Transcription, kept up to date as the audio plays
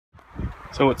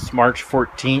So it's March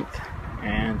 14th,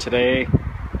 and today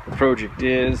the project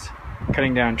is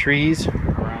cutting down trees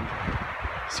around.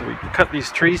 So we cut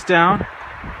these trees down,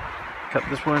 cut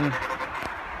this one,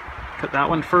 cut that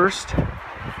one first, and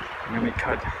then we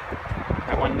cut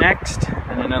that one next,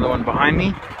 and another one behind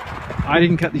me. I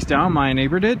didn't cut these down, my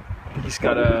neighbor did. He's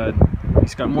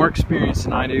got more experience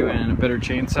than I do and a better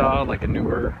chainsaw, like a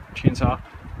newer chainsaw.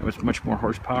 It was much more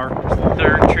horsepower. The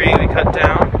third tree we cut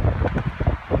down,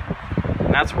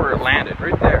 and that's where it landed,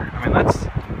 right there. I mean,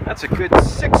 that's a good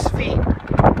 6 feet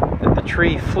that the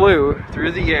tree flew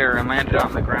through the air and landed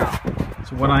on the ground.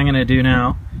 So what I'm gonna do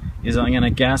now is I'm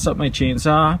gonna gas up my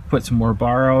chainsaw, put some more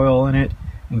bar oil in it,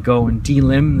 and go and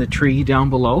delimb the tree down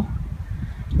below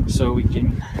so we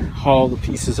can haul the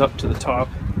pieces up to the top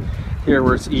here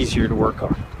where it's easier to work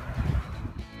on.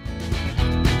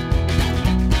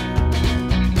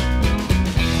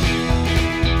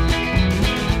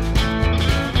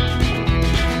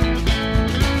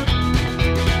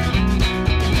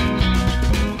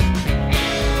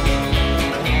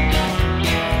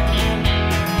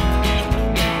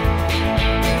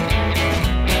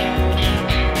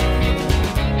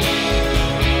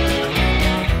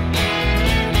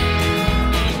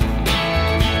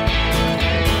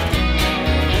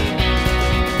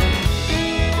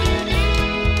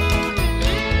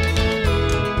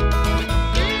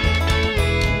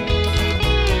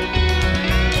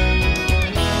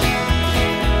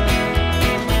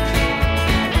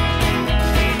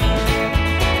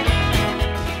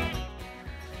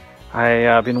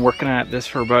 I've been working at this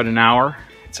for about an hour.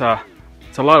 It's a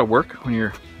lot of work when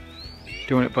you're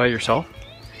doing it by yourself.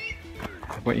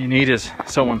 What you need is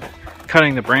someone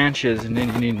cutting the branches, and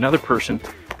then you need another person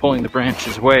pulling the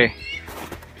branches away.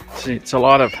 So it's a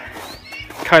lot of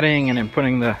cutting and then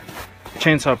putting the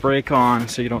chainsaw brake on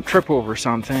so you don't trip over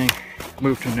something,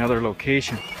 move to another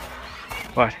location.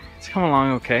 But it's come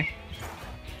along okay.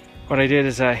 What I did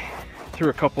is I threw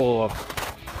a couple of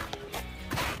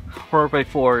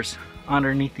 4x4s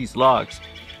underneath these logs,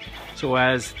 so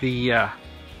as the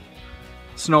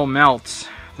snow melts,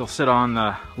 they'll sit on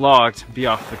the logs and be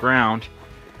off the ground.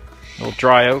 They'll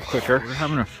dry out quicker. We're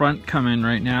having a front come in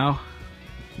right now,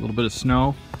 a little bit of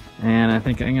snow, and I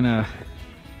think I'm gonna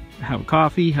have a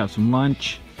coffee, have some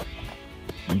lunch,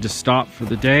 and just stop for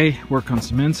the day, work on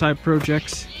some inside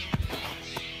projects.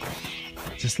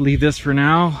 Just leave this for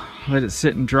now, let it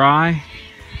sit and dry,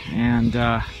 and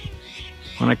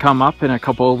when I come up in a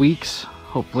couple of weeks,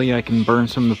 hopefully I can burn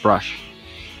some of the brush.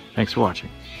 Thanks for watching.